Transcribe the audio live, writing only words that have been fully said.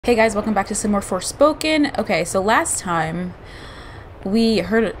Hey guys, welcome back to some more Forspoken. Okay, so last time we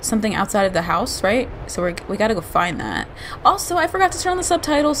heard something outside of the house, right? So we gotta go find that. Also, I forgot to turn on the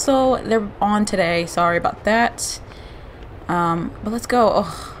subtitles, so they're on today. Sorry about that. But let's go.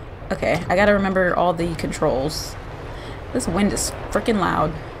 Oh, okay, I gotta remember all the controls. This wind is freaking loud.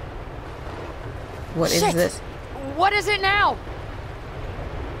 What is this? What is it now?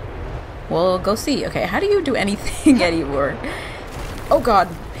 Well, go see. Okay, how do you do anything anymore? Oh god.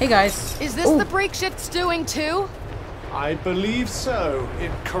 Hey guys. Is this the break shift's doing too? I believe so.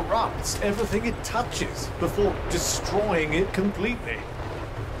 It corrupts everything it touches before destroying it completely.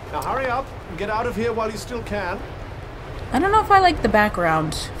 Now hurry up and get out of here while you still can. I don't know if I like the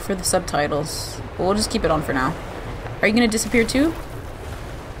background for the subtitles, but we'll just keep it on for now. Are you gonna disappear too?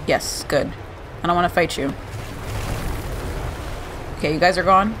 Yes, good. I don't want to fight you. Okay, you guys are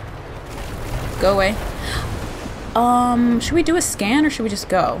gone. Go away. Should we do a scan or should we just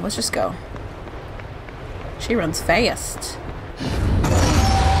go? Let's just go. She runs fast.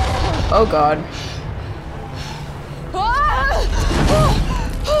 Oh god.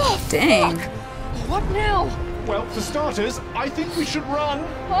 Dang. What now? Well, for starters, I think we should run.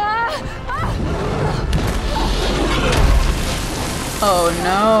 Oh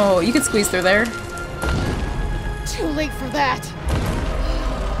no. You can squeeze through there. Too late for that.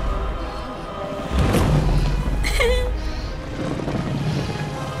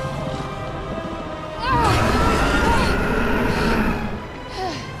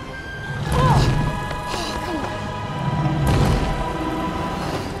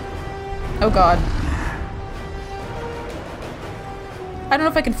 Oh god. I don't know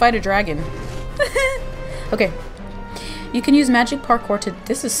if I can fight a dragon. Okay. You can use magic parkour to...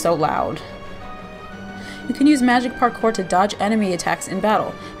 This is so loud. You can use magic parkour to dodge enemy attacks in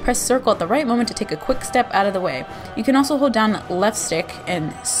battle. Press circle at the right moment to take a quick step out of the way. You can also hold down left stick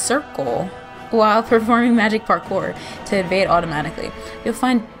and circle while performing magic parkour to evade automatically. You'll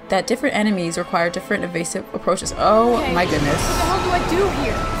find that different enemies require different evasive approaches. Oh okay. My goodness. What the hell do I do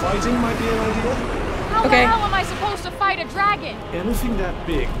here? Fighting might be an idea. How the hell am I supposed to fight a dragon? Anything that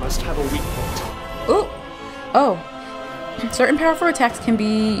big must have a weak point. Ooh. Oh. Certain powerful attacks can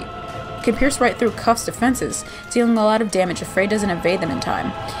pierce right through Cuff's defenses, dealing a lot of damage if Frey doesn't evade them in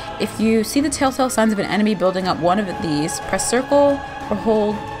time. If you see the telltale signs of an enemy building up one of these, press circle or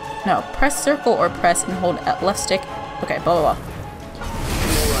hold... No, press circle or press and hold left stick. Okay, blah, blah, blah.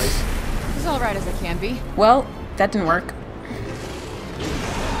 Alright. As alright as it can be. Well, that didn't work.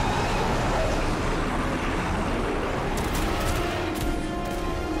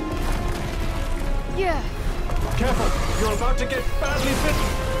 Yeah. Careful, you're about to get badly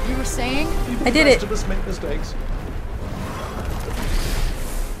bitten. You were saying? Even I did the rest it. of us make mistakes.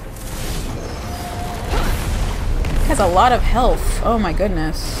 It has a lot of health. Oh my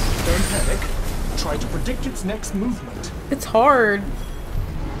goodness. Don't panic. Try to predict its next movement. It's hard.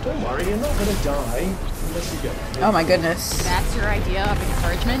 Don't worry, you're not gonna die unless you get hit. Oh my goodness. That's your idea of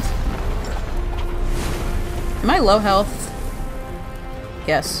encouragement? Am I low health?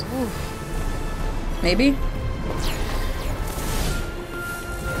 Yes. Ooh. Maybe?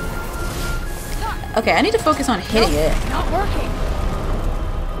 Okay, I need to focus on hitting it. Not working.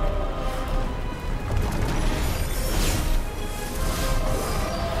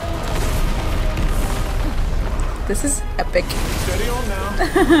 This is epic. Steady on now.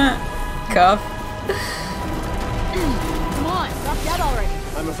 Cuff. Come on, stop that already.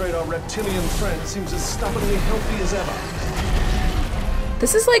 I'm afraid our reptilian friend seems as stubbornly healthy as ever.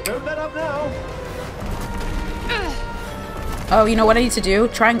 This is like... Don't let up now. Oh, you know what I need to do?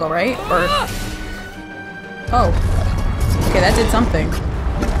 Triangle, right? Or... Oh. Okay, that did something.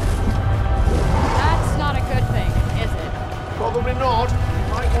 That's not a good thing, is it? Probably not.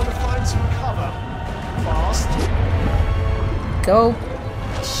 Might want to find some cover. Fast. Go.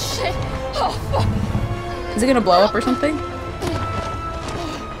 Shit. Oh, fuck. Is it gonna blow up or something?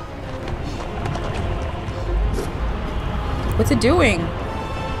 What's it doing?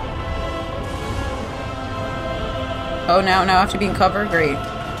 Oh, now after being covered? Great.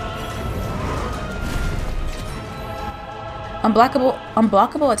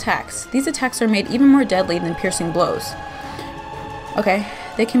 Unblockable attacks. These attacks are made even more deadly than piercing blows. Okay.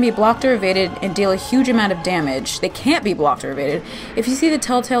 They can be blocked or evaded and deal a huge amount of damage. They can't be blocked or evaded. If you see the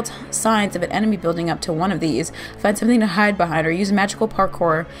telltale signs of an enemy building up to one of these, find something to hide behind or use magical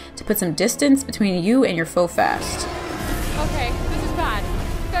parkour to put some distance between you and your foe fast. Okay, this is bad.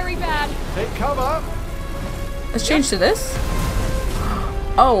 Very bad. Take cover. Let's change to this.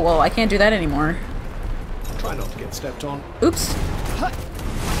 Oh, well, I can't do that anymore. Try not to get stepped on. Oops.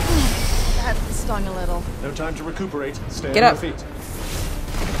 That stung a little. No time to recuperate. Stay Get on up. your feet.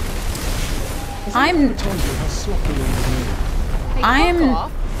 I'm Hey, fuck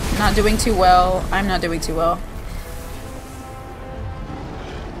off. not doing too well. I'm not doing too well.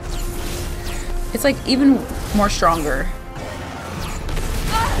 It's like even more stronger.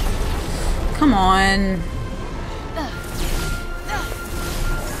 Come on.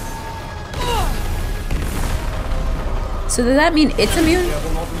 So does that mean it's immune? You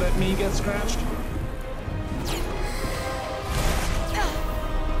ever not let me get scratched?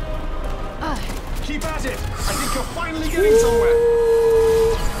 Keep at it! I think you're finally getting somewhere!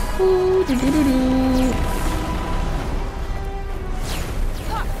 Ooh, doo -doo -doo -doo.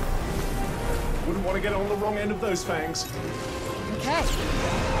 Wouldn't want to get on the wrong end of those fangs. Okay.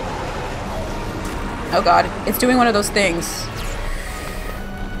 Oh god, it's doing one of those things.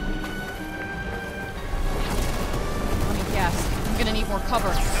 Let me guess. I'm gonna need more cover.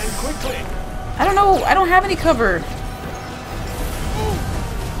 And quickly! I don't know, I don't have any cover.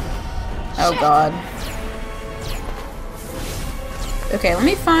 Oh god. Okay, let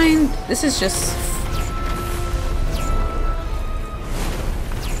me find... This is just...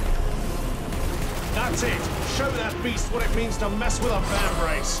 That's it! Show that beast what it means to mess with a van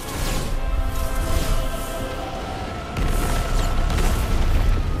race!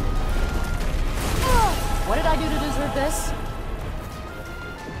 What did I do to deserve this?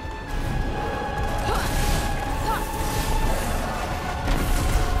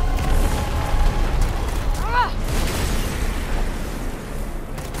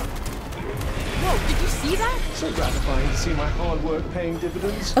 Whoa, did you see that? So gratifying to see my hard work paying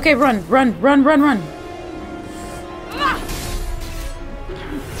dividends. Okay, run, run, run, run, run.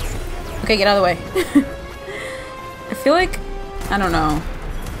 Okay, get out of the way. I feel like... I don't know.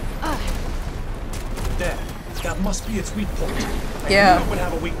 There. That must be its weak point. Yeah. I knew it would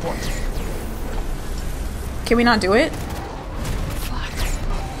have a weak point. Can we not do it?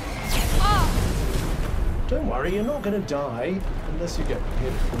 Don't worry, you're not gonna die unless you get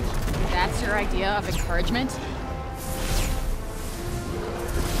hit. That's your idea of encouragement?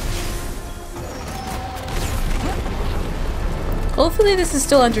 Hopefully this is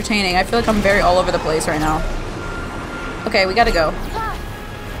still entertaining. I feel like I'm very all over the place right now. Okay, we gotta go.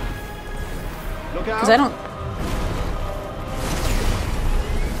 Look out! Because I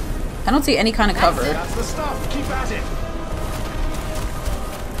don't see any kind of cover. That's the stuff. Keep at it.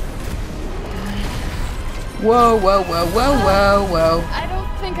 Whoa, whoa, whoa, whoa, whoa, whoa. I don't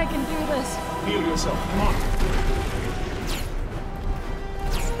think I can do this. Heal yourself. Come on.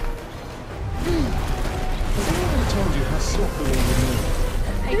 I told you how sloppily you move.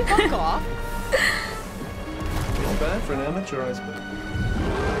 Hey, fuck off. Not bad for an amateur, I suppose.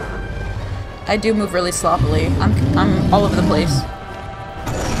 I do move really sloppily. I'm all over the place.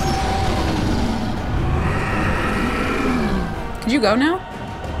 Could you go now?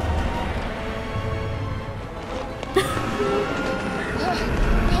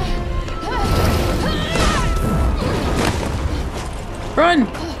 Run!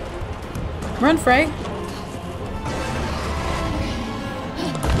 Run, Frey!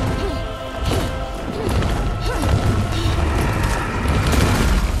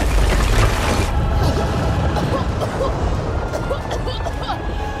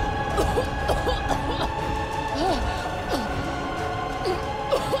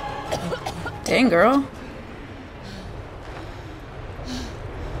 Dang, girl.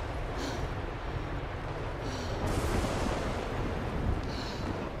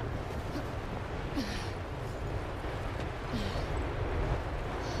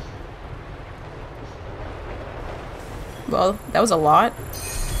 Well, that was a lot.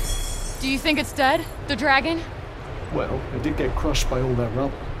 Do you think it's dead? The dragon? Well, it did get crushed by all that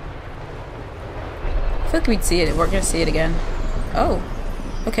rubble. I feel like we'd see it. We're gonna see it again. Oh,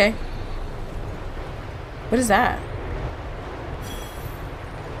 okay. What is that?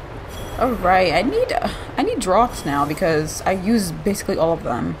 All right, I need drops now because I use basically all of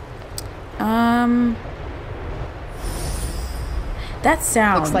them. That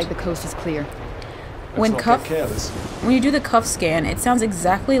sound. Looks like the coast is clear. When Let's not get careless. when you do the cuff scan, it sounds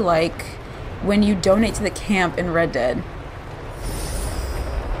exactly like when you donate to the camp in Red Dead.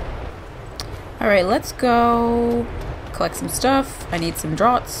 All right, let's go collect some stuff. I need some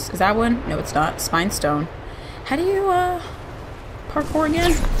draughts. Is that one? No, it's not. Spine stone. How do you parkour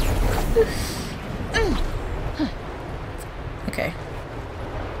again? Okay.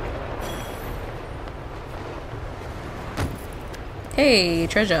 Hey,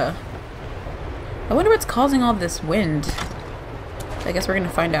 treasure. I wonder what's causing all this wind. I guess we're gonna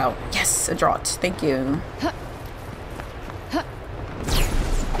find out. Yes, a draught. Thank you.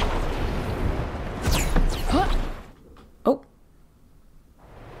 Oh.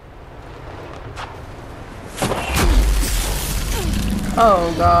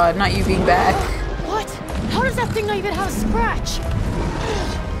 Oh god, not you being back. What? How does that thing not even have a scratch?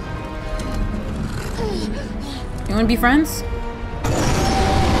 You wanna be friends?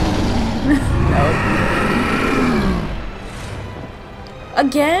 No.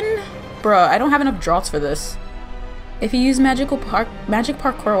 Again? Bruh, I don't have enough draughts for this. If you use magic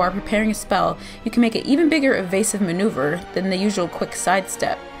parkour while preparing a spell, you can make an even bigger evasive maneuver than the usual quick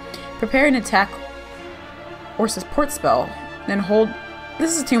sidestep. Prepare an attack or support spell, then hold...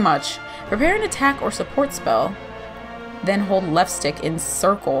 This is too much. Prepare an attack or support spell, then hold left stick in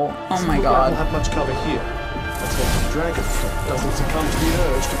circle. Oh my god. We'll have much cover here. Let's hope the dragon doesn't succumb to the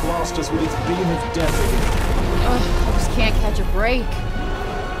urge to blast us with its beam of death again. Ugh, I just can't catch a break.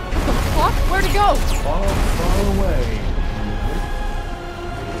 What the fuck? Where to go? Far, far away.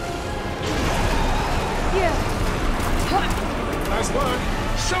 Yeah. Nice work.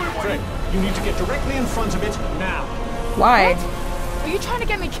 Show it, Fred. You need to get directly in front of it now. Why? What? Are you trying to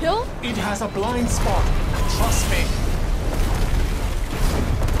get me killed? It has a blind spot. Trust me.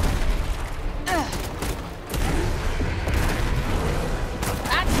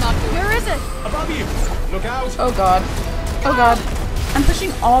 That's not... Where is it? Above you. Look out. Oh god. Oh god. I'm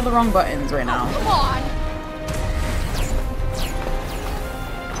pushing all the wrong buttons right now. Come on.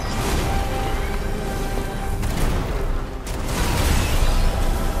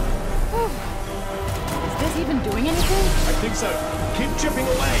 Is this even doing anything? I think so. Keep chipping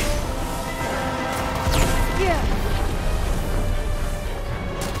away. Yeah.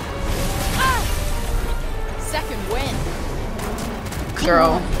 Second win.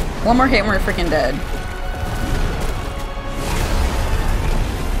 Girl. One more hit and we're freaking dead.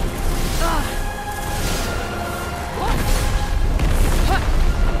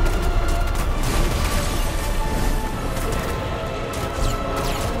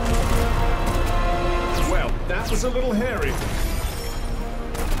 That was a little hairy.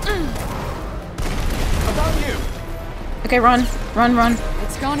 About you. Okay, run. Run, run.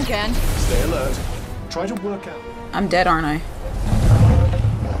 It's gone again. Stay alert. Try to work out. I'm dead, aren't I?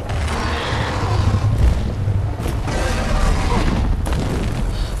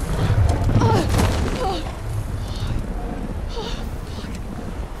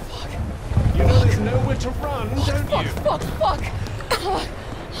 You know there's nowhere to run, don't you? Fuck.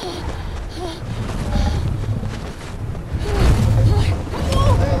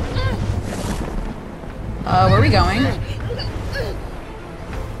 Where are we going?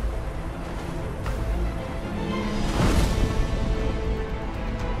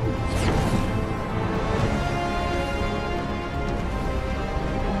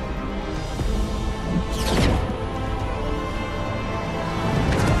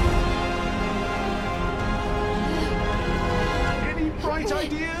 Any bright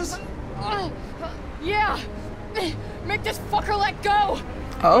ideas? Yeah. Make this fucker let go.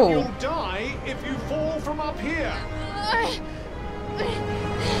 Oh. You'll die if you fall from up here.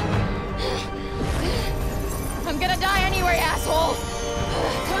 I'm gonna die anyway, asshole.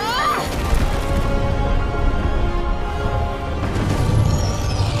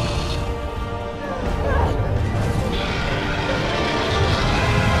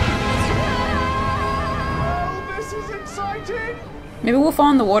 Oh, this is exciting. Maybe we'll fall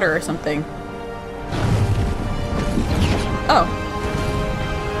in the water or something. Oh.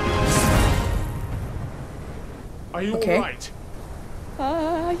 Are you Okay. all right?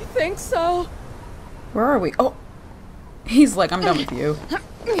 I think so. Where are we? Oh. He's like, I'm done with you.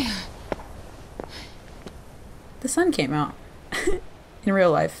 The sun came out. In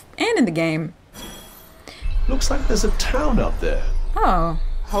real life. And in the game. Looks like there's a town up there. Oh.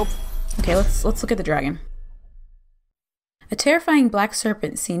 Hope. Okay, let's look at the dragon. A terrifying black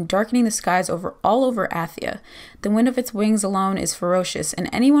serpent seen darkening the skies all over Athia. The wind of its wings alone is ferocious, and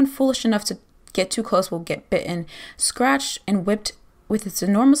anyone foolish enough to get too close will get bitten, scratched, and whipped with its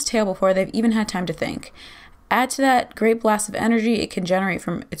enormous tail before they've even had time to think. Add to that great blast of energy it can generate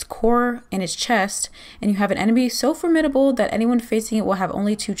from its core and its chest, and you have an enemy so formidable that anyone facing it will have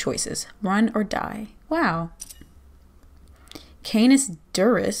only two choices: run or die. Wow. Canis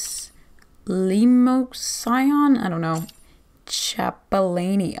Duris, Lemoscion, I don't know.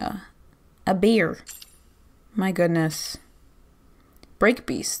 Chapelania. A bear. My goodness. Break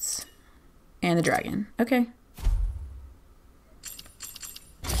beasts. And the dragon. Okay.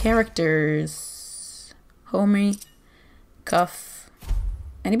 Characters. Homie. Cuff.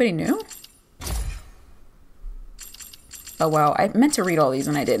 Anybody new? Oh wow, I meant to read all these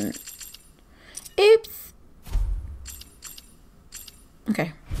and I didn't. Oops.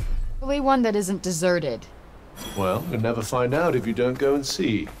 Okay. Only one that isn't deserted. Well, you'll never find out if you don't go and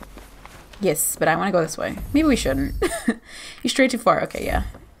see. Yes, but I want to go this way. Maybe we shouldn't. You strayed too far. Okay, yeah.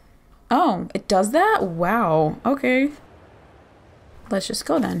 Oh, it does that? Wow. Okay. Let's just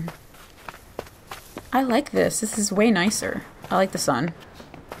go then. I like this. This is way nicer. I like the sun.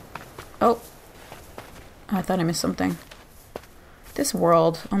 Oh. I thought I missed something. This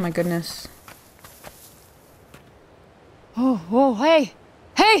world. Oh my goodness. Oh, hey!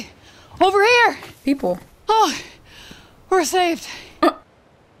 Hey! Over here! People. Oh, we're saved. How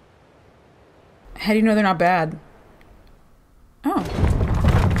do you know they're not bad? Oh.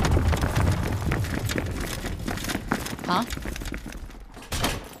 Huh?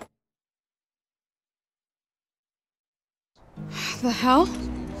 The hell?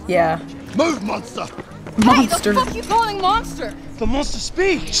 Yeah. Move, monster! Monster. Hey, the fuck you calling monster? The monster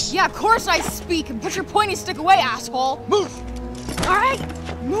speaks! Yeah, of course I speak, and put your pointy stick away, asshole! Move! Alright,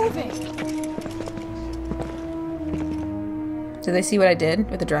 moving! Did they see what I did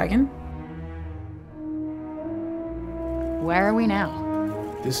with the dragon? Where are we now?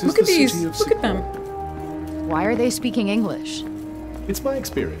 This is Look the at these. city of Look at CIPAL. them. Why are they speaking English? It's my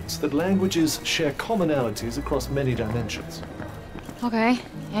experience that languages share commonalities across many dimensions. Okay,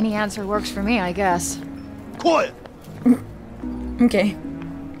 any answer works for me, I guess. Quiet! Okay.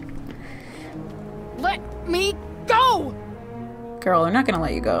 Let me go! Girl, they're not gonna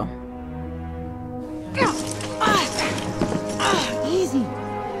let you go. Easy.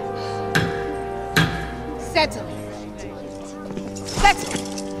 Settle.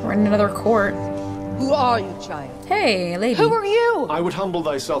 Settle. We're in another court. Who are you, child? Hey, lady. Who are you? I would humble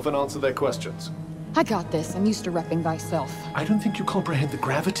thyself and answer their questions. I got this. I'm used to repping thyself. I don't think you comprehend the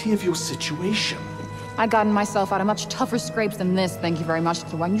gravity of your situation. I gotten myself out of much tougher scrapes than this, thank you very much.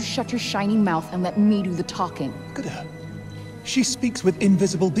 So why don't you shut your shiny mouth and let me do the talking? Look at her. She speaks with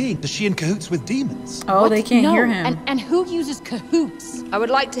invisible beings. Is she in cahoots with demons? Oh, What? they can't No, hear him. And who uses cahoots? I would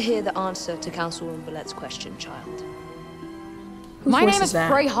like to hear the answer to Councilwoman Ballette's question, child. Whose My voice name is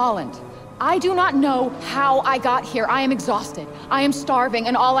that? Frey Holland. I do not know how I got here. I am exhausted. I am starving,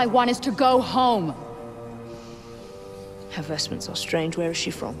 and all I want is to go home. Her vestments are strange. Where is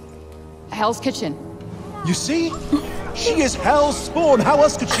she from? Hell's Kitchen. You see? She is hell's spawn. How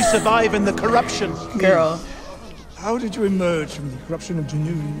else could she survive in the corruption? Girl. How did you emerge from the corruption of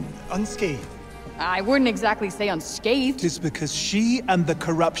Junoon unscathed? I wouldn't exactly say unscathed. It is because she and the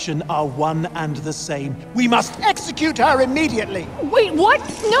corruption are one and the same. We must execute her immediately. Wait, what?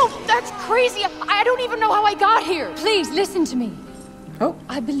 No, that's crazy. I don't even know how I got here. Please listen to me. Oh.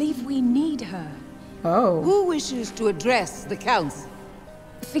 I believe we need her. Oh. Who wishes to address the council?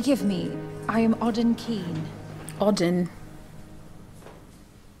 Forgive me. I am Auden Keen. Auden.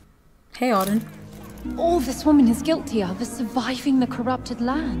 Hey, Auden. All this woman is guilty of is surviving the corrupted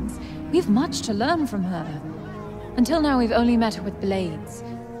lands. We've much to learn from her. Until now, we've only met her with blades.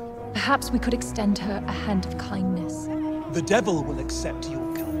 Perhaps we could extend her a hand of kindness. The devil will accept your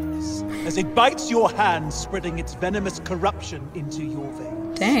kindness as it bites your hand, spreading its venomous corruption into your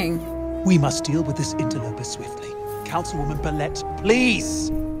veins. Dang. We must deal with this interloper swiftly. Councilwoman Ballette, please!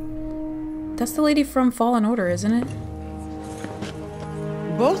 That's the lady from Fallen Order, isn't it?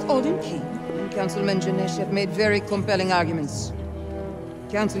 Both Auden King and Councilman Janesh have made very compelling arguments.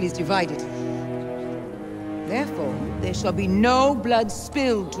 Council is divided. Therefore, there shall be no blood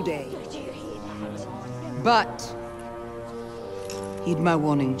spilled today. But heed my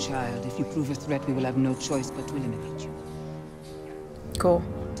warning, child. If you prove a threat, we will have no choice but to eliminate you. Cool.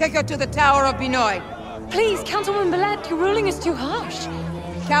 Take her to the Tower of Binoy. Please, Councilwoman Ballette, your ruling is too harsh.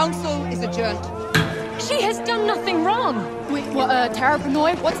 Council is adjourned. She has done nothing wrong. Wait, what, Tower of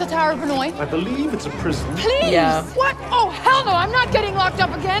Binoy? What's the Tower of Binoy? I believe it's a prison. Please! Yeah. What? Oh, hell no, I'm not getting locked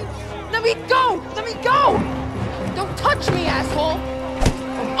up again! Let me go! Let me go! Don't touch me, asshole!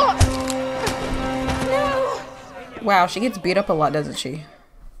 No! Wow, she gets beat up a lot, doesn't she?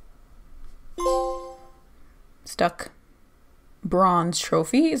 Stuck. Bronze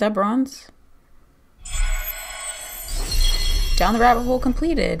trophy? Is that bronze? Down the rabbit hole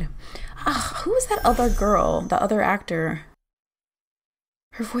completed. Ah, who is that other girl? The other actor?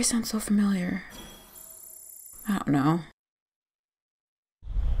 Her voice sounds so familiar. I don't know.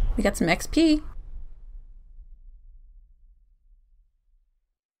 We got some XP.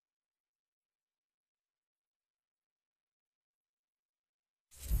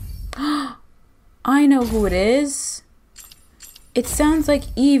 I know who it is. It sounds like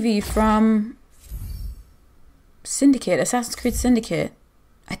Evie from Syndicate, Assassin's Creed Syndicate.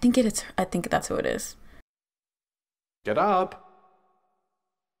 I think that's who it is. Get up.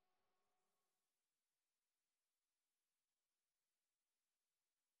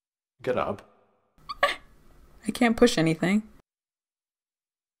 Get up. I can't push anything.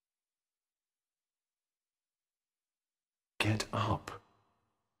 Get up.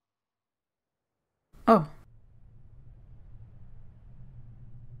 Oh.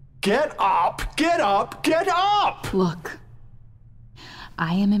 Get up! Get up! Get up! Look.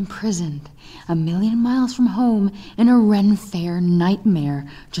 I am imprisoned 1,000,000 miles from home in a Ren Fair nightmare.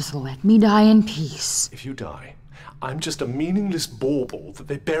 Just let me die in peace. If you die, I'm just a meaningless bauble that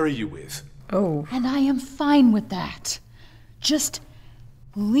they bury you with. Oh. And I am fine with that. Just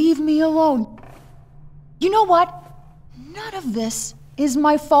leave me alone. You know what? None of this is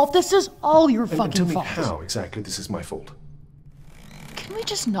my fault. This is all your And fucking tell me fault. how exactly this is my fault. Can we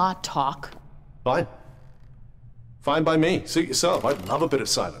just not talk? Fine. Fine by me. Suit yourself. I'd love a bit of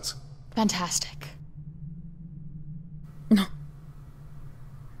silence. Fantastic.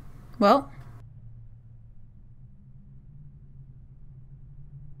 Well.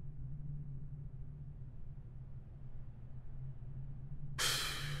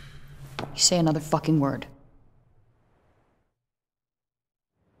 You say another fucking word.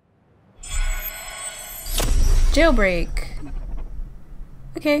 Jailbreak.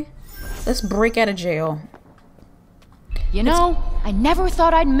 Okay. Let's break out of jail. You know, I never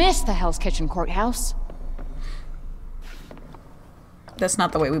thought I'd miss the Hell's Kitchen courthouse. That's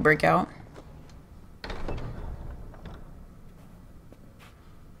not the way we break out.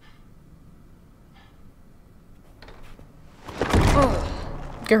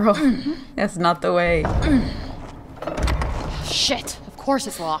 Girl, that's not the way. Shit, of course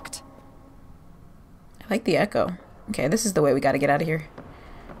it's locked. I like the echo. Okay, this is the way we gotta get out of here.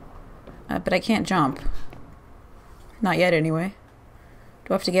 But I can't jump. Not yet, anyway.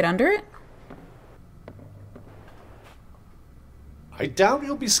 Do I have to get under it? I doubt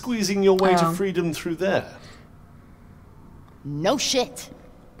you'll be squeezing your way to freedom through there. No shit.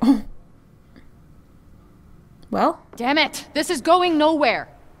 Well? Damn it, this is going nowhere.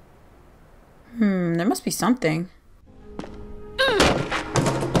 There must be something.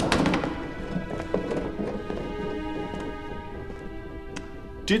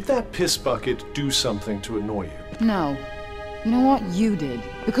 Did that piss bucket do something to annoy you? No. You know what? You did.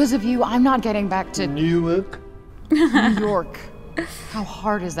 Because of you, I'm not getting back to Newark? New York. How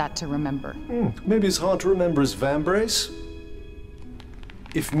hard is that to remember? Maybe as hard to remember as Vambrace?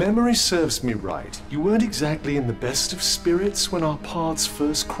 If memory serves me right, you weren't exactly in the best of spirits when our paths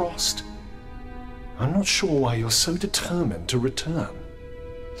first crossed. I'm not sure why you're so determined to return.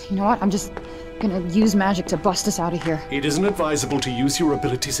 You know what? I'm just gonna use magic to bust us out of here. It isn't advisable to use your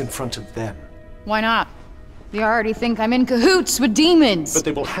abilities in front of them. Why not? They already think I'm in cahoots with demons. But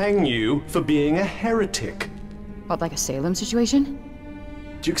they will hang you for being a heretic. What, like a Salem situation?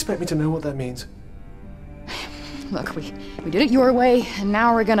 Do you expect me to know what that means? Look, we did it your way, and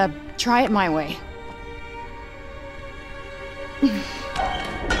now we're gonna try it my way.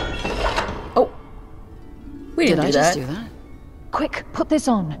 Oh. We didn't Did I do just that. do that? Quick, put this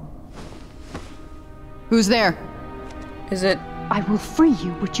on. Who's there? Is it... I will free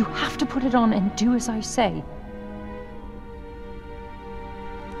you, but you have to put it on and do as I say.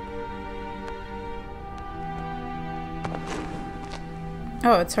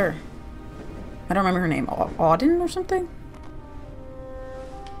 Oh, it's her. I don't remember her name. Auden or something?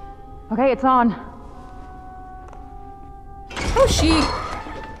 Okay, it's on. Oh, she...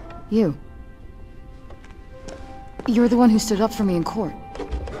 You. You're the one who stood up for me in court.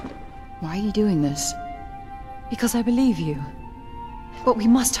 Why are you doing this? Because I believe you. But we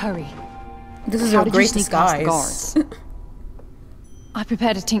must hurry. This is How a did you great sneak past the disguise. guards? I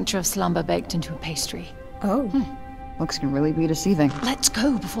prepared a tincture of slumber baked into a pastry. Oh. Looks can really be deceiving. Let's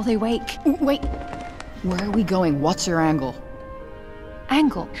go before they wake. Wait. Where are we going? What's your angle?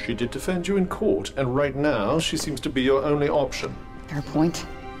 Angle. She did defend you in court, and right now she seems to be your only option. Fair point.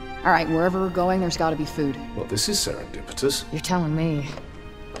 Alright, wherever we're going, there's gotta be food. Well, this is serendipitous. You're telling me.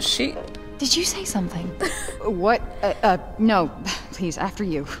 She... Did you say something? What? No. Please, after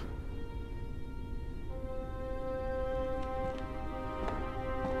you.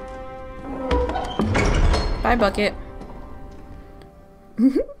 Bye, Bucket.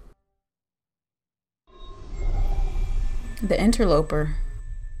 The interloper.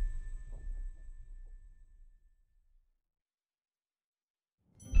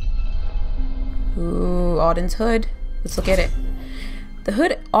 Ooh, Auden's hood. Let's look at it. The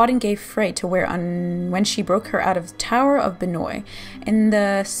hood Auden gave Frey to wear when she broke her out of the Tower of Benoy. In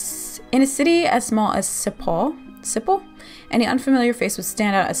a city as small as CIPAL, any unfamiliar face would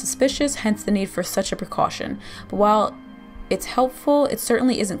stand out as suspicious, hence the need for such a precaution. But while it's helpful, it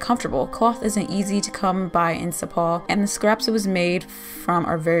certainly isn't comfortable. Cloth isn't easy to come by in CIPAL, and the scraps it was made from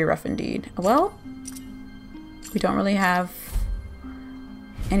are very rough indeed. Well, we don't really have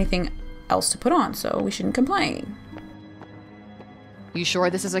anything else to put on, so we shouldn't complain. You sure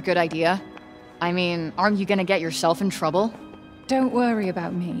this is a good idea? I mean, aren't you gonna get yourself in trouble? Don't worry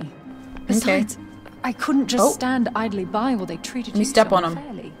about me. Besides, I couldn't just stand idly by while they treated you step so on him.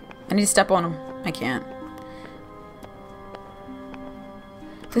 unfairly. I need to step on him. I can't.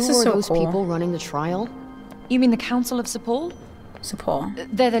 This Who is are so those cool. people running the trial? You mean the Council of CIPAL? CIPAL.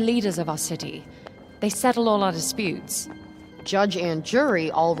 They're the leaders of our city. They settle all our disputes. Judge and jury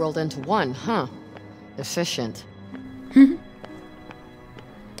all rolled into one, huh? Efficient.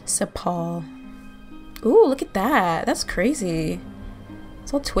 CIPAL. Ooh, look at that. That's crazy.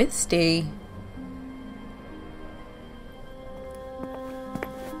 It's all twisty.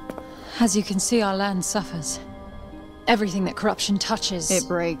 As you can see, our land suffers. Everything that corruption touches... It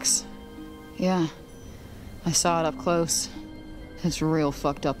breaks. Yeah. I saw it up close. It's real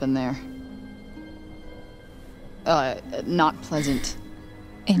fucked up in there. Not pleasant.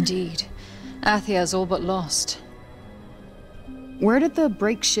 Indeed. Athia's all but lost. Where did the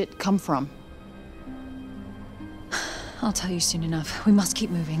break shit come from? I'll tell you soon enough. We must keep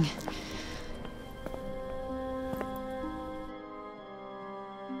moving.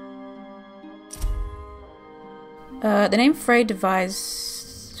 The name Frey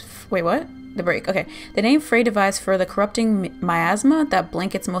devised... Wait, what? The break. Okay. The name Frey devised for the corrupting miasma that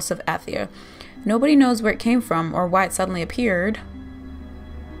blankets most of Athia. Nobody knows where it came from or why it suddenly appeared.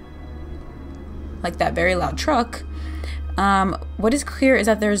 Like that very loud truck. What is clear is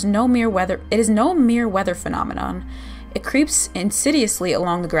that there is no mere weather. It is no mere weather phenomenon. It creeps insidiously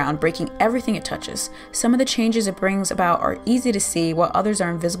along the ground, breaking everything it touches. Some of the changes it brings about are easy to see, while others are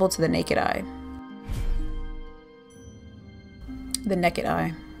invisible to the naked eye. The naked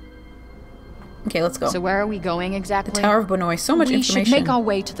eye. Okay, let's go. So where are we going exactly? The Tower of Benoy. So much information. We should make our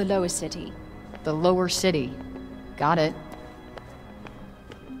way to the lower city. The lower city. Got it.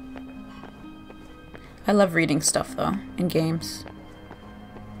 I love reading stuff, though, in games.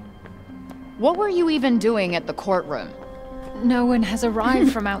 What were you even doing at the courtroom? No one has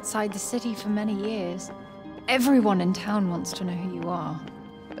arrived from outside the city for many years. Everyone in town wants to know who you are.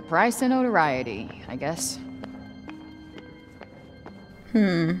 The price of notoriety, I guess.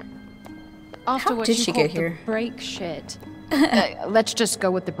 After How what did you she called get here? the break shit. Let's just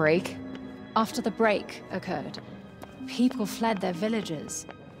go with the break. After the break occurred, people fled their villages.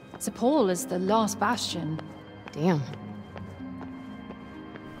 CIPAL is the last bastion. Damn.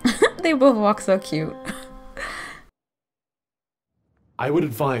 They both walk so cute. I would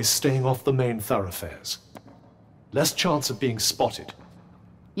advise staying off the main thoroughfares. Less chance of being spotted.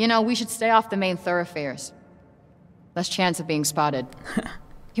 You know, we should stay off the main thoroughfares. Less chance of being spotted.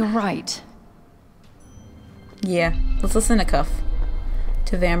 You're right. Yeah, let's listen to Cuff.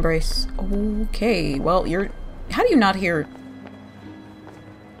 To Vambrace. Okay, well, how do you not hear...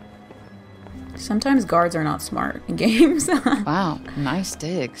 Sometimes guards are not smart in games. Wow, nice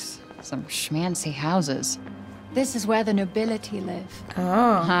digs. Some schmancy houses. This is where the nobility live.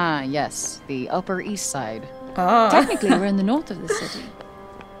 Oh. Ah, yes, the Upper East Side. Oh. Technically, we're in the north of the city.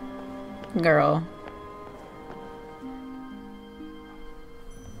 Girl.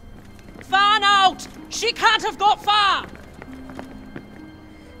 Fan out! She can't have got far!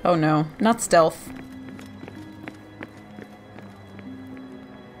 Oh no, not stealth.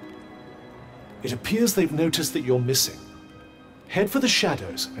 It appears they've noticed that you're missing. Head for the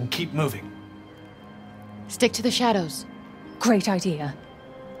shadows and keep moving. Stick to the shadows. Great idea.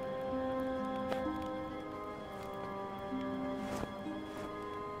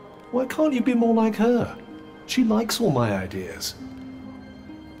 Why can't you be more like her? She likes all my ideas.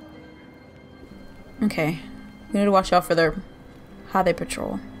 Okay. We need to watch out for how they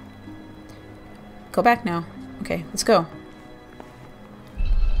patrol. Go back now. Okay, let's go.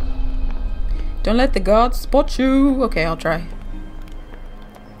 Don't let the guards spot you. Okay, I'll try.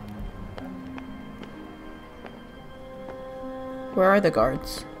 Where are the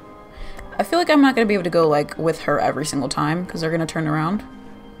guards? I feel like I'm not going to be able to go, like, with her every single time, because they're going to turn around.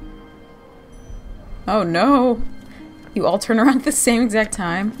 Oh, no. You all turn around at the same exact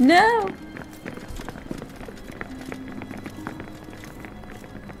time. No!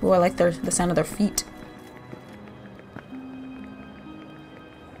 Oh, I like the sound of their feet.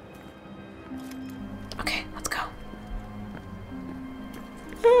 Okay, let's go.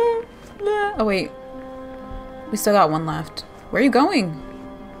 Oh, wait. We still got one left. Where are you going?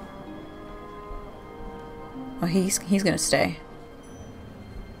 Oh, he's gonna stay.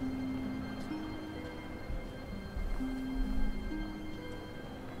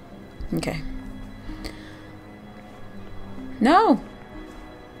 Okay. No!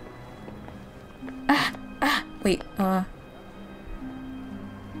 Wait,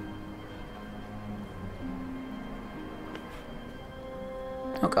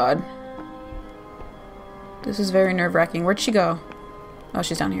 Oh god. This is very nerve-wracking. Where'd she go? Oh,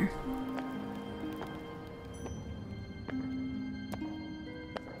 she's down here.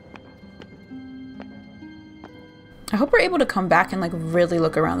 I hope we're able to come back and like really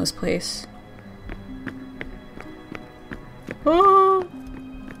look around this place. Oh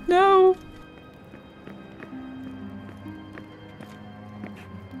no.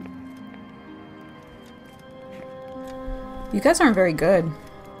 You guys aren't very good.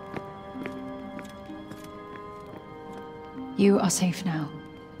 You are safe now.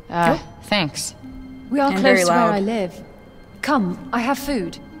 Thanks. We are And close very to where loud. I live. Come, I have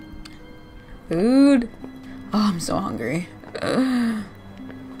food. Food? Oh, I'm so hungry. I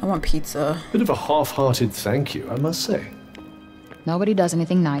want pizza. Bit of a half-hearted thank you, I must say. Nobody does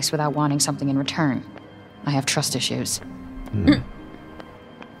anything nice without wanting something in return. I have trust issues.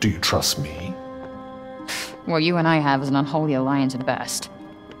 Do you trust me? What you and I have is an unholy alliance at best.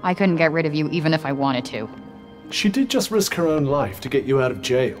 I couldn't get rid of you even if I wanted to. She did just risk her own life to get you out of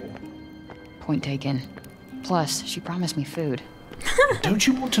jail. Point taken. Plus, she promised me food. Don't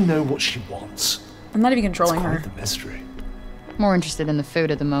you want to know what she wants? I'm not even It's controlling quite her. the mystery. More interested in the food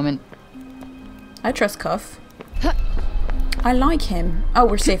at the moment. I trust Cuff. I like him. Oh,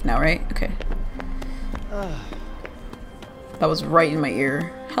 we're safe now, right? Okay. That was right in my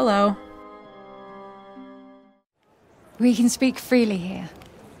ear. Hello. We can speak freely here.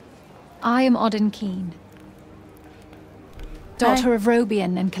 I am Odin Keen, daughter of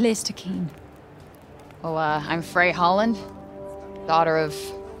Robian and Callista Keen. Well, I'm Frey Holland, daughter of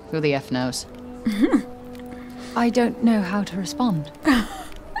who the F knows. I don't know how to respond.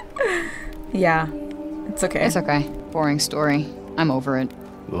 Yeah. It's okay. It's okay. Boring story. I'm over it.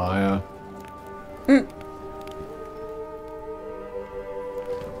 Liar.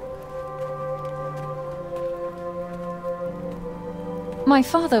 My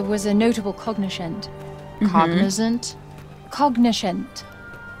father was a notable cognoscent. Cognizant? Cognoscent.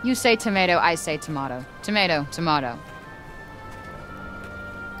 You say tomato, I say tomato. Tomato, tomato.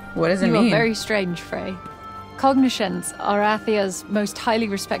 What does it You mean? are very strange, Frey. Cognoscents are Athia's most highly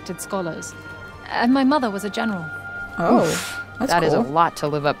respected scholars. And my mother was a general. Oh, that's That is a cool. lot to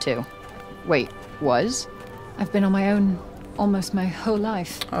live up to. Wait, was? I've been on my own almost my whole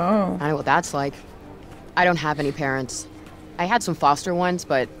life. Oh. I know what that's like. I don't have any parents. I had some foster ones,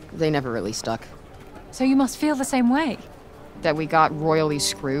 but they never really stuck. So you must feel the same way. That we got royally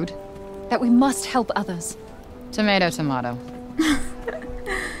screwed? That we must help others. Tomato, tomato.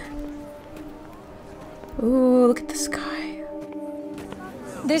 Ooh, look at the sky.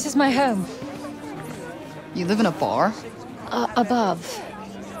 This is my home. You live in a bar? Above.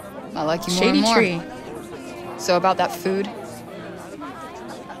 I like you more Shady and more. tree. So about that food?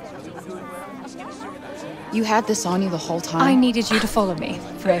 You had this on you the whole time? I needed you to follow me,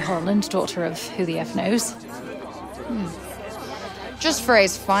 Frey Holland, daughter of who the F knows. Just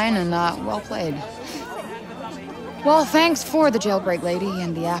phrase fine and well played. Well, thanks for the jailbreak lady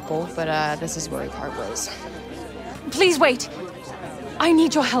and the apple, but this is where we part ways. Please wait. I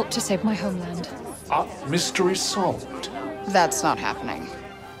need your help to save my homeland. Mystery solved. That's not happening.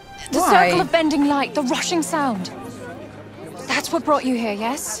 The Why? circle of bending light, the rushing sound. That's what brought you here,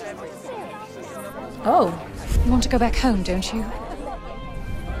 yes? Oh. You want to go back home, don't you?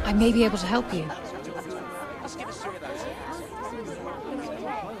 I may be able to help you.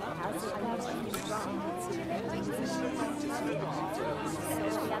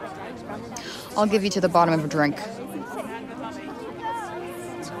 I'll give you to the bottom of a drink.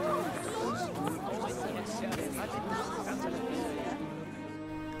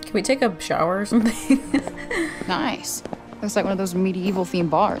 Can we take a shower or something? Nice. Looks like one of those medieval themed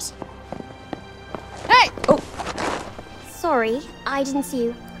bars. Hey! Sorry, I didn't see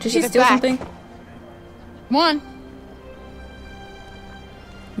you. Did she Give it steal back. something? Come on.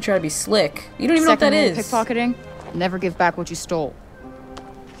 You try to be slick. You don't even know what that Second is. rule, pickpocketing. Never give back what you stole.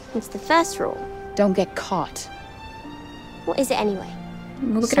 It's the first rule. Don't get caught. What is it anyway?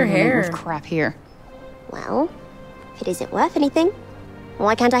 Look at her Someone will hair. move crap here. Well, if it isn't worth anything,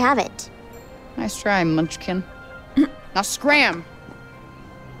 why can't I have it? Nice try, Munchkin. Now scram!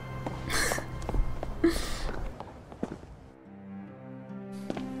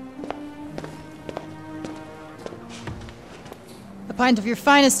 A pint of your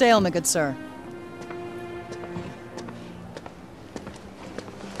finest ale, my good sir.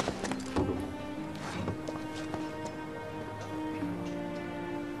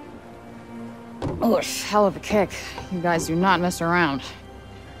 Oof, hell of a kick. You guys do not mess around.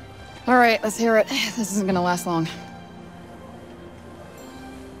 Alright, let's hear it. This isn't gonna last long.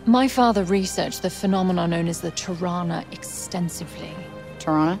 My father researched the phenomenon known as the Tirana extensively.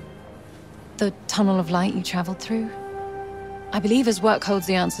 Tirana? The tunnel of light you traveled through? I believe his work holds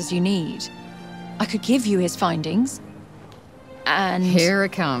the answers you need. I could give you his findings. And... Here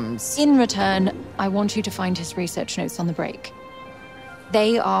it comes. In return, I want you to find his research notes on the break.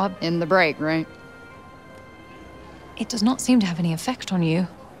 They are... In the break, right? It does not seem to have any effect on you.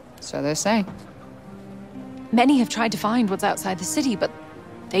 So they say. Many have tried to find what's outside the city, but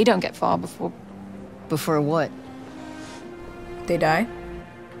they don't get far before... Before what? They die?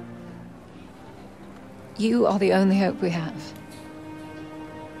 You are the only hope we have.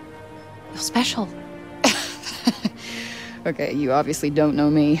 You're special. Okay, you obviously don't know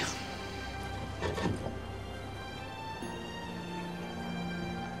me.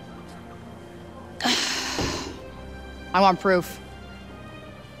 I want proof.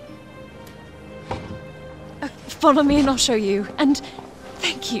 Follow me and I'll show you. And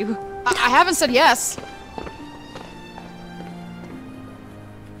thank you. I haven't said yes.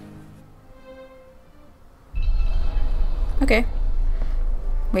 Okay.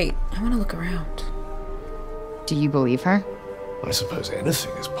 Wait, I want to look around. Do you believe her? I suppose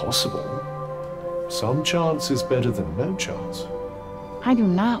anything is possible. Some chance is better than no chance. I do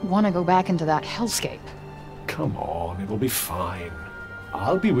not want to go back into that hellscape. Come on, it'll be fine.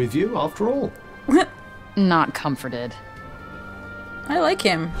 I'll be with you after all. Not comforted. I like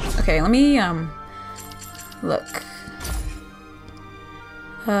him. Okay, let me, look.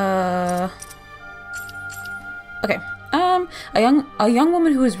 Okay. A young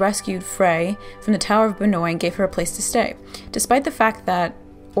woman who was rescued Frey from the Tower of Benoy and gave her a place to stay. Despite the fact that,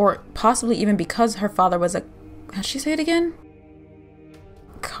 or possibly even because her father was a, how'd she say it again?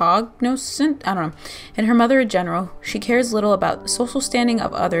 Cognoscent? I don't know. And her mother a general, she cares little about the social standing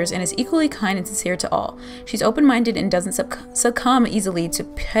of others and is equally kind and sincere to all. She's open-minded and doesn't succumb easily to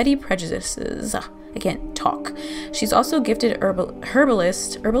petty prejudices. I can't talk. She's also a gifted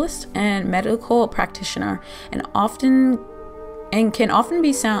herbalist and medical practitioner, and can often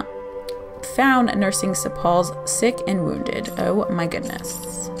be found nursing CIPAL's sick and wounded. Oh my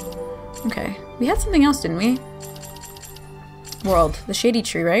goodness. Okay, we had something else, didn't we? World, the Shady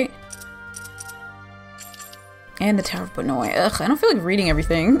Tree, right? And the Tower of Benoy. Ugh, I don't feel like reading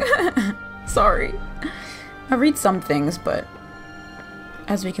everything. Sorry. I read some things, but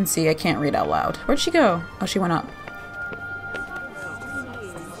as we can see, I can't read out loud. Where'd she go? Oh, she went up.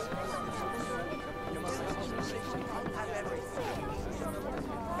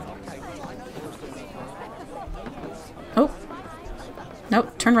 Oh.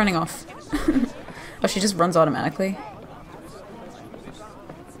 Nope, turn running off. Oh, she just runs automatically.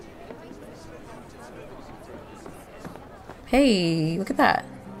 Hey, look at that.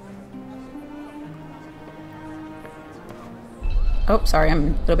 Oh, sorry,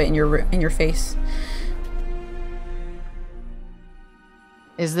 I'm a little bit in your face.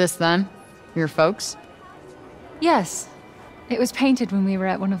 Is this them? Your folks? Yes. It was painted when we were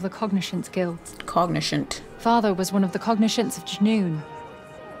at one of the Cognoscence guilds. Cognoscent. Father was one of the Cognoscents of Junoon.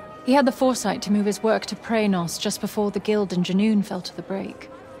 He had the foresight to move his work to Praenos just before the guild and Junoon fell to the break.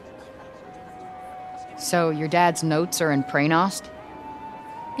 So your dad's notes are in Praenost?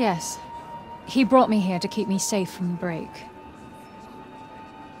 Yes. He brought me here to keep me safe from the break.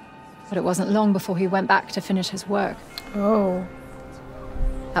 But it wasn't long before he went back to finish his work. Oh.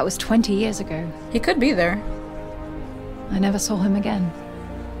 That was 20 years ago. He could be there. I never saw him again.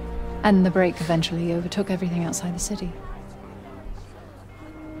 And the break eventually overtook everything outside the city.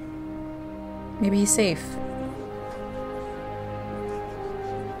 Maybe he's safe.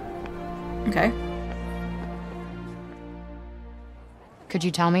 Okay. Could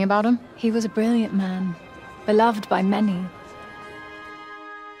you tell me about him? He was a brilliant man, beloved by many.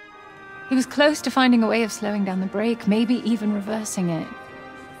 He was close to finding a way of slowing down the break, maybe even reversing it.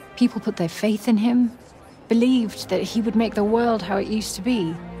 People put their faith in him, believed that he would make the world how it used to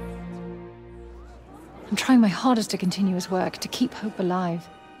be. I'm trying my hardest to continue his work, to keep hope alive.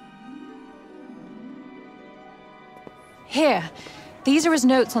 Here, these are his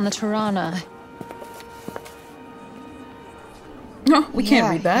notes on the Tirana. No, we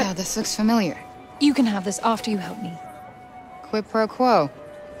can't read that. Yeah, this looks familiar. You can have this after you help me. Quid pro quo.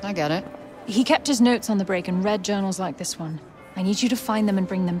 I get it. He kept his notes on the break and read journals like this one. I need you to find them and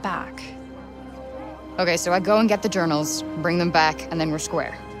bring them back. Okay, so I go and get the journals, bring them back, and then we're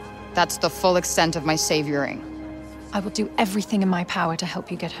square. That's the full extent of my savioring. I will do everything in my power to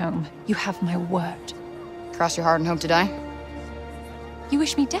help you get home. You have my word. Cross your heart and hope to die? You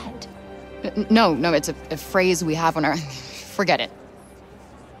wish me dead? No, it's a phrase we have on our... Forget it.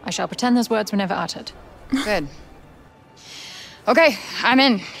 I shall pretend those words were never uttered. Good. Okay, I'm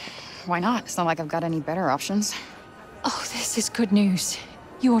in. Why not? It's not like I've got any better options. Oh, this is good news.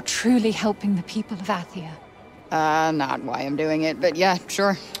 You're truly helping the people of Athia. Not why I'm doing it, but yeah,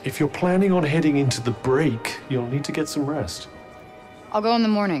 sure. If you're planning on heading into the break, you'll need to get some rest. I'll go in the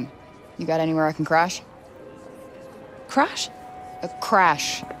morning. You got anywhere I can crash? Crash?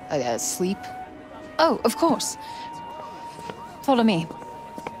 Crash. Sleep. Oh, of course. Follow me.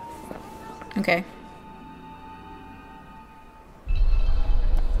 Okay.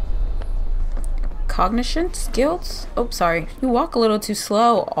 Cognition skills? Oh, sorry. You walk a little too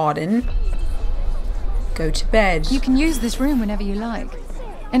slow, Auden. Go to bed. You can use this room whenever you like.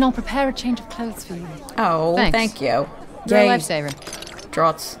 And I'll prepare a change of clothes for you. Oh, thanks. thank you. You're a Yay. lifesaver.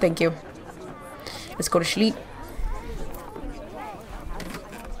 Draughts, thank you. Let's go to sleep.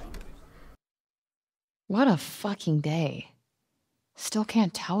 What a fucking day. Still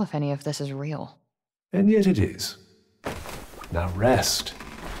can't tell if any of this is real. And yet it is. Now rest.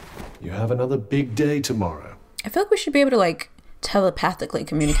 You have another big day tomorrow. I feel like we should be able to, like, telepathically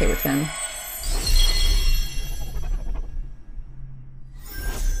communicate with him.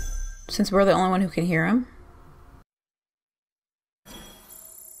 Since we're the only one who can hear him.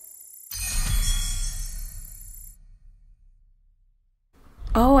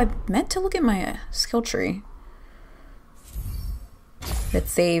 Oh, I meant to look at my skill tree.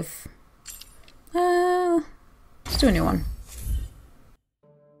 Let's save. Let's do a new one.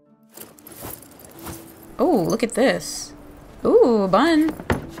 Oh, look at this. Ooh, a bun.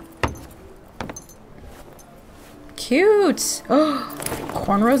 Cute. Oh,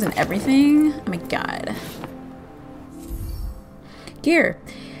 cornrows and everything. Oh my god. Gear.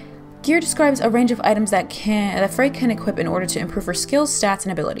 Gear describes a range of items that Frey can equip in order to improve her skills, stats,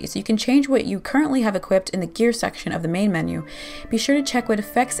 and abilities. You can change what you currently have equipped in the gear section of the main menu. Be sure to check what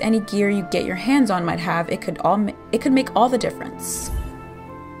effects any gear you get your hands on might have. It could make all the difference.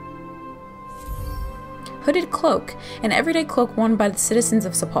 Hooded cloak. An everyday cloak worn by the citizens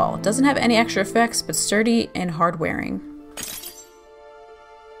of CIPAL. Doesn't have any extra effects, but sturdy and hard wearing.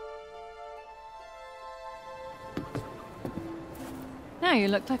 Now you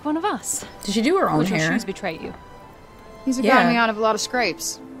look like one of us. Did she do her own Would hair? your shoes betray you? These have gotten me out of a lot of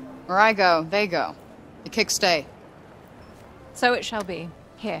scrapes. Where I go, they go. The kicks stay. So it shall be.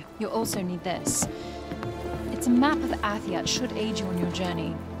 Here, you'll also need this. It's a map of Athia. It should aid you on your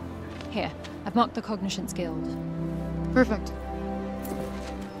journey. Here, I've marked the Cognitions Guild. Perfect.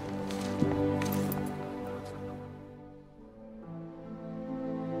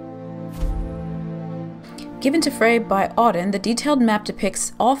 Given to Frey by Auden, the detailed map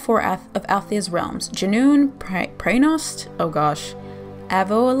depicts all four of Althia's realms. Janoon, Praenost, oh gosh,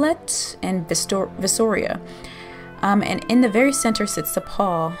 Avolet, and Visoria. And in the very center sits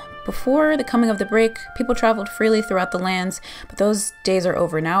CIPAL. Before the coming of the break, people traveled freely throughout the lands, but those days are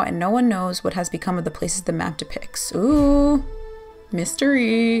over now, and no one knows what has become of the places the map depicts. Ooh,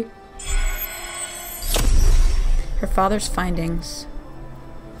 mystery. Her father's findings.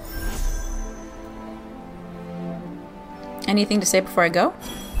 Anything to say before I go?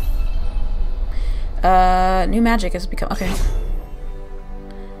 New magic has become... Okay.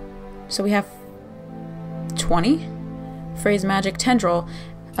 So we have 20. Frey's magic tendril.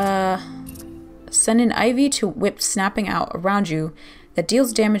 Send an ivy to whip snapping out around you that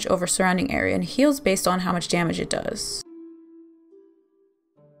deals damage over surrounding area and heals based on how much damage it does.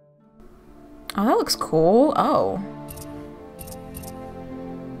 Oh, that looks cool. Oh.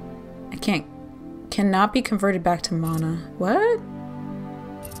 I cannot be converted back to mana. What?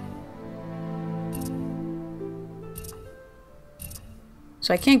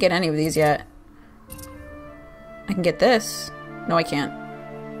 So I can't get any of these yet. I can get this. No, I can't.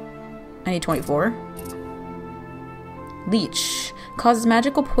 I need 24. Leech. Causes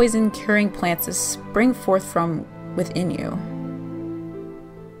magical poison curing plants to spring forth from within you.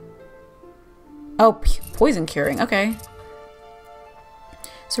 Oh, poison curing. Okay.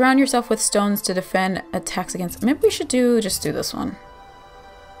 Surround yourself with stones to defend attacks against... Maybe we should just do this one.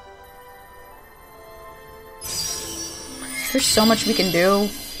 There's so much we can do.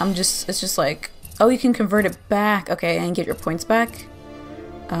 It's just like... Oh, you can convert it back. Okay, and get your points back.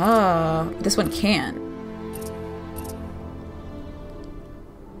 Ah, this one can't.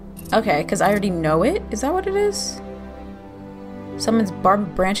 Okay, because I already know it? Is that what it is? Summons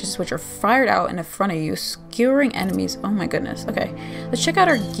barbed branches which are fired out in front of you, skewering enemies. Oh my goodness. Okay, let's check out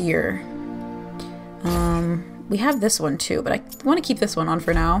our gear. We have this one too, but I want to keep this one on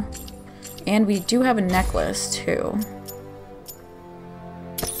for now. And we do have a necklace too.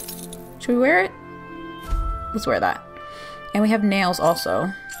 Should we wear it? Let's wear that. And we have nails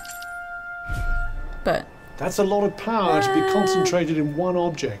also. But... That's a lot of power to be concentrated in one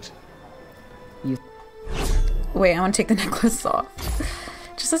object. Wait, I want to take the necklace off.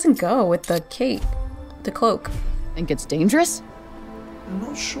 just doesn't go with the cape. The cloak. Think it's dangerous? I'm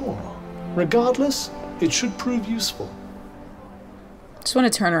not sure. Regardless, it should prove useful. Just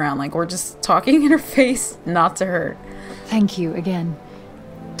want to turn around like we're just talking in her face, not to her. Thank you again.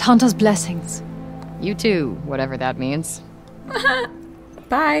 Tanta's blessings. You too, whatever that means.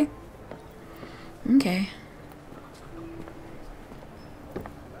 Bye. Okay.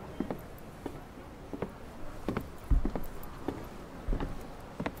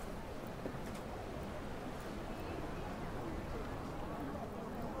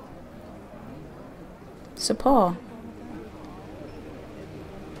 CIPAL.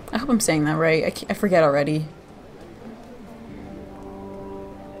 I hope I'm saying that right. I forget already.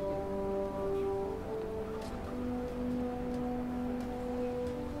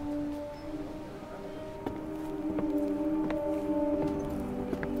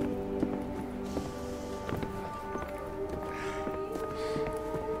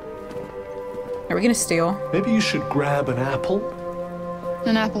 Are we gonna steal? Maybe you should grab an apple.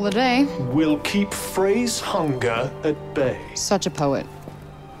 An apple a day. We'll keep Frey's hunger at bay. Such a poet.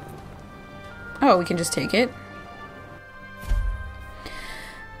 Oh, we can just take it.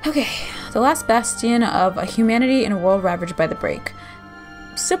 Okay, the last bastion of a humanity in a world ravaged by the break.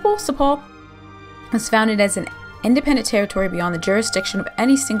 CIPAL was founded as an independent territory beyond the jurisdiction of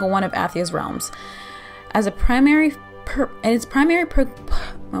any single one of Athia's realms. As a primary its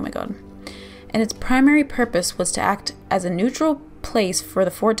primary purpose was to act as a neutral place for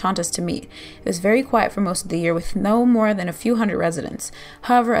the four Tantas to meet. It was very quiet for most of the year, with no more than a few hundred residents.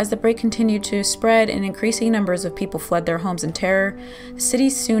 However, as the break continued to spread and increasing numbers of people fled their homes in terror, the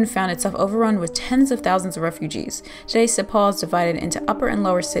city soon found itself overrun with tens of thousands of refugees. Today, CIPAL is divided into upper and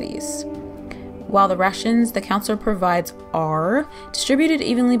lower cities. While the rations the council provides are distributed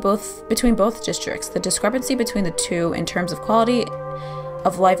evenly between both districts, the discrepancy between the two in terms of quality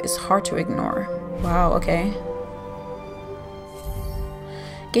of life is hard to ignore. Wow, okay.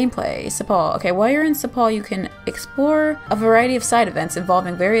 Gameplay, CIPAL. Okay, while you're in CIPAL, you can explore a variety of side events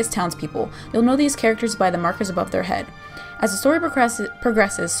involving various townspeople. You'll know these characters by the markers above their head. As the story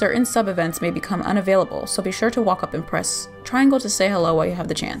progresses, certain sub-events may become unavailable, so be sure to walk up and press triangle to say hello while you have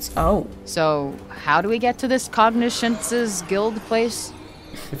the chance. Oh. So, how do we get to this Cognoscence's guild place?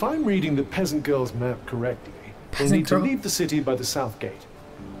 If I'm reading the peasant girl's map correctly, we'll need to leave the city by the south gate.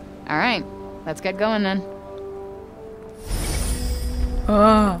 Alright, let's get going then.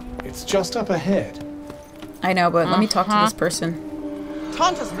 It's just up ahead. I know, but let me talk to this person.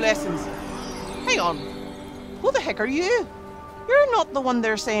 Tanta's blessings. Hang on. Who the heck are you? You're not the one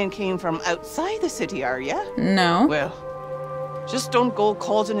they're saying came from outside the city, are you? No. Well, just don't go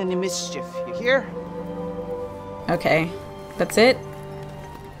causing any mischief, you hear? Okay. That's it?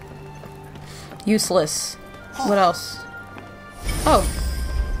 Useless. What else? Oh.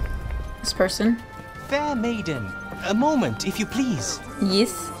 This person. Fair maiden, a moment, if you please.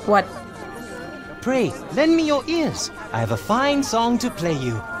 Yes? What? Pray, lend me your ears. I have a fine song to play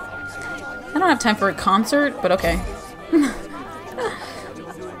you. I don't have time for a concert, but okay.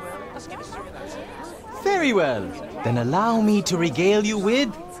 Very well. Then allow me to regale you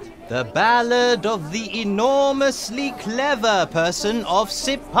with the ballad of the enormously clever person of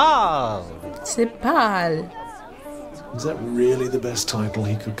CIPAL. CIPAL. Is that really the best title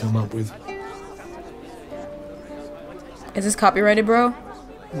he could come up with? Is this copyrighted, bro?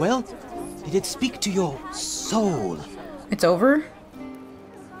 Well, did it speak to your soul? It's over?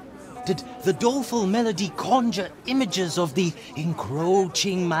 Did the doleful melody conjure images of the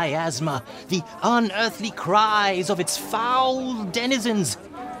encroaching miasma, the unearthly cries of its foul denizens?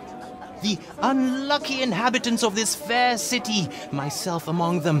 The unlucky inhabitants of this fair city, myself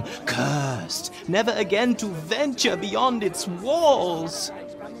among them, cursed, never again to venture beyond its walls.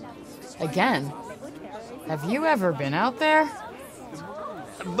 Again? Have you ever been out there?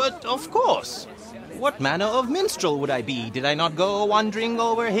 But of course. What manner of minstrel would I be, did I not go wandering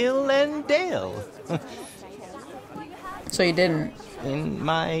over hill and dale? So you didn't? In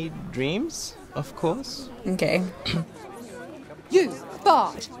my dreams, of course. Okay. You,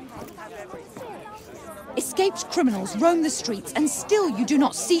 Bard! Escaped criminals roam the streets, and still you do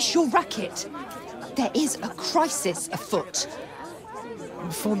not cease your racket. There is a crisis afoot.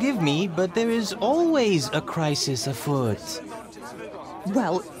 Forgive me, but there is always a crisis afoot.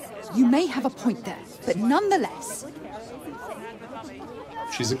 Well, you may have a point there, but nonetheless...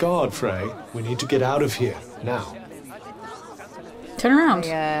 She's a guard, Frey. We need to get out of here, now. Turn around.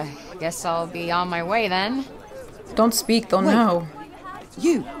 I guess I'll be on my way then. Don't speak, they'll know.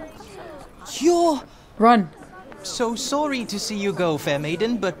 You're... Run. So sorry to see you go, fair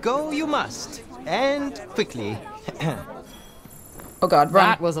maiden, but go you must. And quickly. Oh god, run.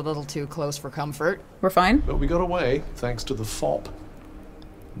 That was a little too close for comfort. We're fine? But we got away, thanks to the fop.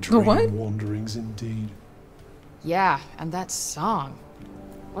 The Dream what? wanderings indeed. Yeah, and that song.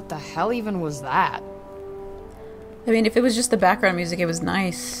 What the hell even was that? I mean, if it was just the background music, it was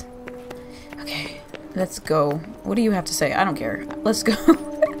nice. Okay, let's go. What do you have to say? I don't care. Let's go.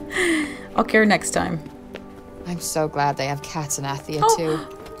 I'll care next time. I'm so glad they have cats in Athia, too.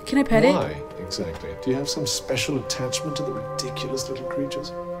 Can I pet it? Why, exactly? Do you have some special attachment to the ridiculous little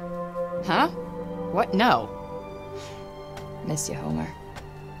creatures? Huh? What? No. Miss you, Homer.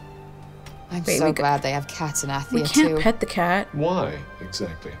 I'm Wait, so glad they have cats in Athia, We can't too. pet the cat. Why,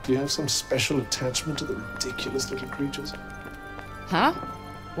 exactly? Do you have some special attachment to the ridiculous little creatures? Huh?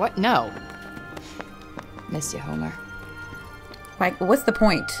 What? No. Miss you, Homer. Like, what's the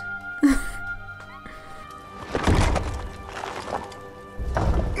point?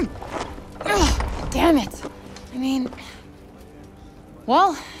 Damn it. I mean...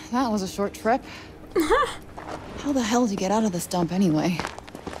 Well, that was a short trip. How the hell did you get out of this dump anyway?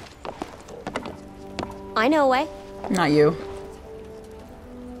 I know a way. Not you.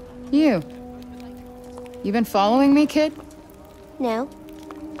 You been following me, kid? No,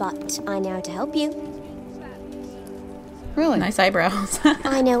 but I know how to help you. Really? Nice eyebrows.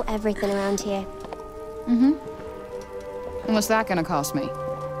 I know everything around here. Mm-hmm. And what's that gonna cost me?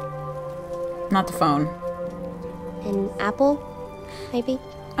 Not the phone. An apple, maybe?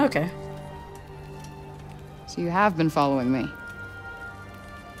 Okay. So you have been following me?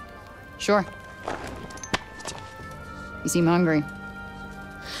 Sure. You seem hungry.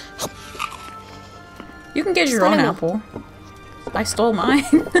 You can get your own apple. I stole mine.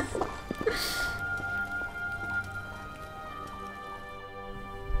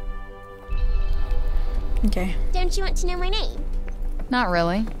 Okay. Don't you want to know my name? Not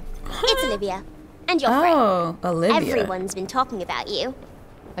really. It's Olivia. And your friend. Oh, Olivia. Everyone's been talking about you.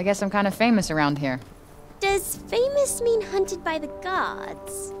 I guess I'm kind of famous around here. Does famous mean hunted by the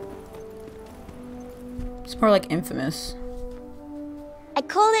gods? It's more like infamous. I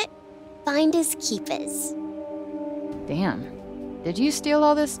call it finders keepers. Damn. Did you steal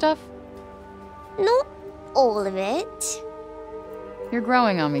all this stuff? Not all of it. You're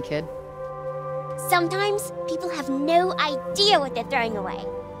growing on me, kid. Sometimes people have no idea what they're throwing away.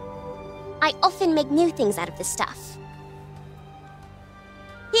 I often make new things out of the stuff.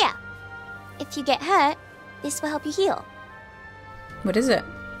 Here, if you get hurt, this will help you heal. What is it?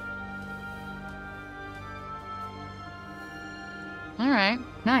 Alright,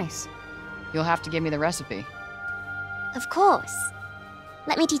 nice. You'll have to give me the recipe. Of course.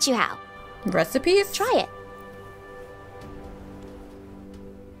 Let me teach you how. Recipes? Try it.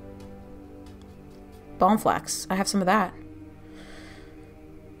 Balm flax. I have some of that.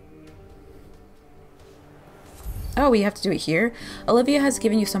 Oh, we have to do it here. Olivia has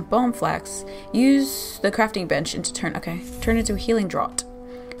given you some balm flax. Use the crafting bench into turn into a healing draught.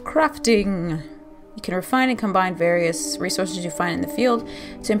 Crafting. You can refine and combine various resources you find in the field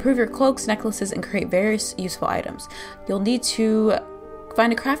to improve your cloaks, necklaces, and create various useful items. You'll need to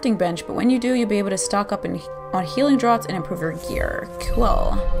find a crafting bench, but when you do, you'll be able to stock up on healing draughts and improve your gear.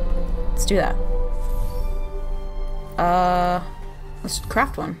 Cool. Let's do that. Let's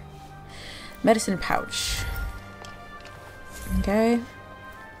craft one. Medicine pouch. Okay.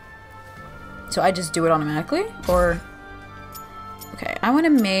 So I just do it automatically? Or... Okay, I want to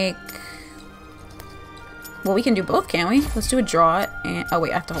make... Well, we can do both, can't we? Let's do a draw it and... Oh,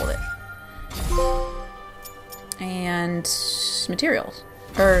 wait, I have to hold it. And... materials.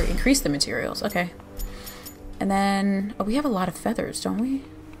 Or increase the materials. Okay. And then... Oh, we have a lot of feathers, don't we?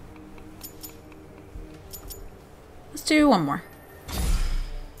 Let's do one more.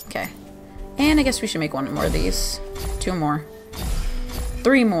 Okay. And I guess we should make one more of these. 2 more.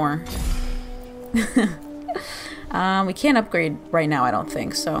 3 more. We can't upgrade right now, I don't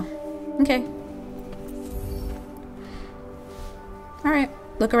think, so... Okay. Alright.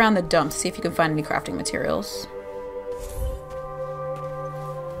 Look around the dumps, see if you can find any crafting materials.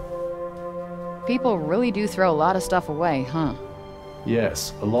 People really do throw a lot of stuff away, huh?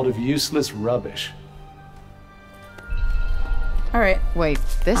 Yes, a lot of useless rubbish. Alright. Wait,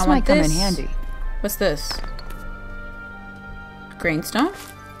 this might come in handy. What's this? Grainstone?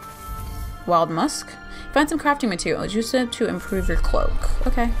 Wild musk? Find some crafting materials. Use it to improve your cloak.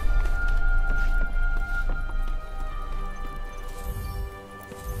 Okay.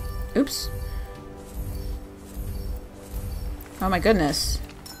 Oops. Oh my goodness.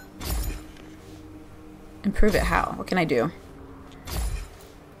 Improve it how? What can I do?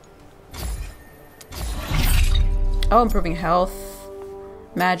 Oh, improving health,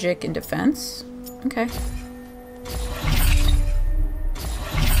 magic, and defense. Okay.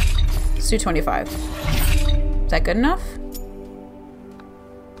 do 25. Is that good enough?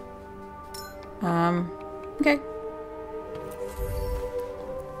 Okay.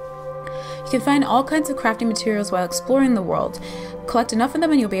 You can find all kinds of crafting materials while exploring the world. Collect enough of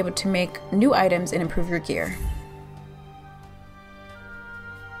them and you'll be able to make new items and improve your gear.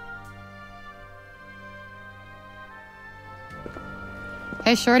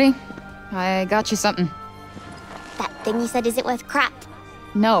 Hey, Shorty. I got you something. That thing you said isn't worth crap.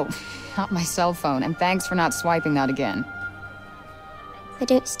 No, not my cell phone, and thanks for not swiping that again. I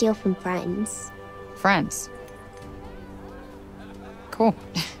don't steal from friends. Friends? Cool.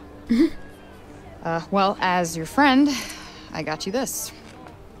 Well, as your friend, I got you this.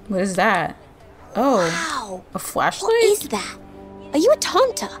 What is that? Oh. Wow. A flashlight? What is that? Are you a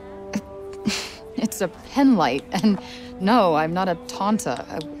taunter? It's a pen light, and no, I'm not a taunter.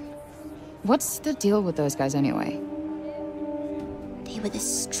 What's the deal with those guys anyway? They were the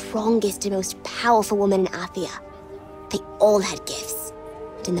strongest and most powerful women in Athia. They all had gifts,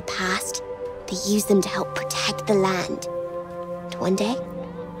 and in the past, they used them to help protect the land. And one day,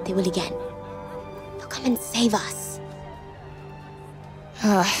 they will again. They'll come and save us.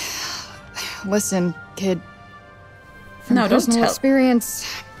 Listen, kid. From No, don't personal tell. experience,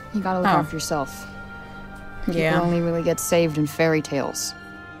 you gotta look Oh. after yourself. Yeah. People only really get saved in fairy tales.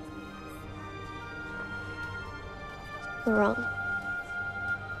 You're wrong.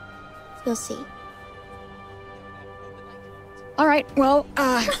 You'll see. All right, well,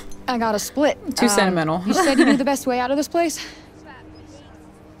 I got a split. Too sentimental. You said you knew the best way out of this place?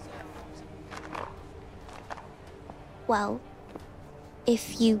 Well,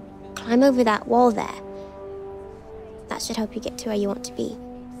 if you climb over that wall there, that should help you get to where you want to be.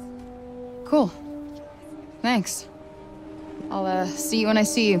 Cool. Thanks. I'll, see you when I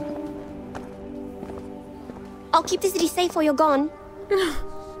see you. I'll keep the city safe while you're gone.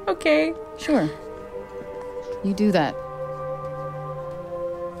 Okay. Sure. You do that.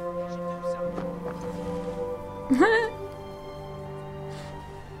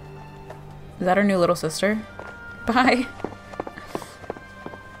 Is that our new little sister? Bye.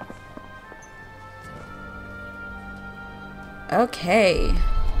 Okay.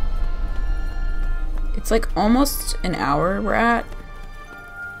 It's like almost an hour we're at.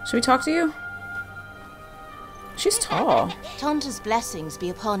 Should we talk to you? She's tall. Tonta's blessings be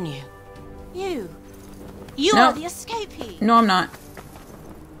upon you. You No. are the escapee. No, I'm not.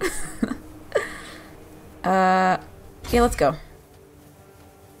 Yeah, let's go.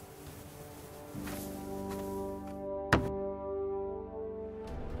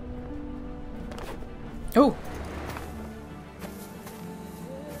 Oh.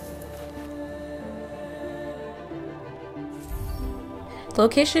 The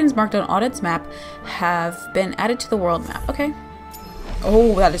locations marked on Audit's map have been added to the world map. Okay.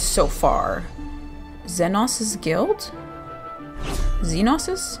 Oh, that is so far. Xenos' guild?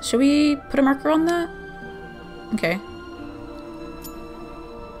 Xenos'? Should we put a marker on that? Okay.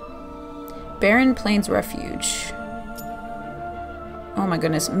 Barren Plains Refuge. Oh my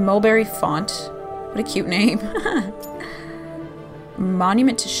goodness. Mulberry Font. What a cute name.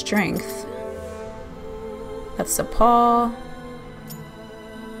 Monument to Strength. That's CIPAL.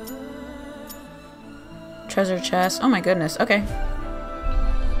 Treasure chest. Oh my goodness. Okay.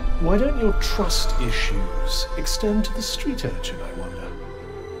 Why don't your trust issues extend to the street urchin, I wonder?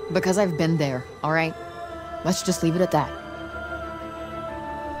 Because I've been there, alright? Let's just leave it at that.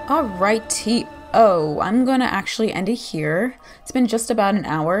 Alrighty. Oh, I'm gonna actually end it here. It's been just about an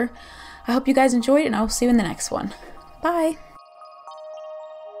hour. I hope you guys enjoyed, and I'll see you in the next one. Bye.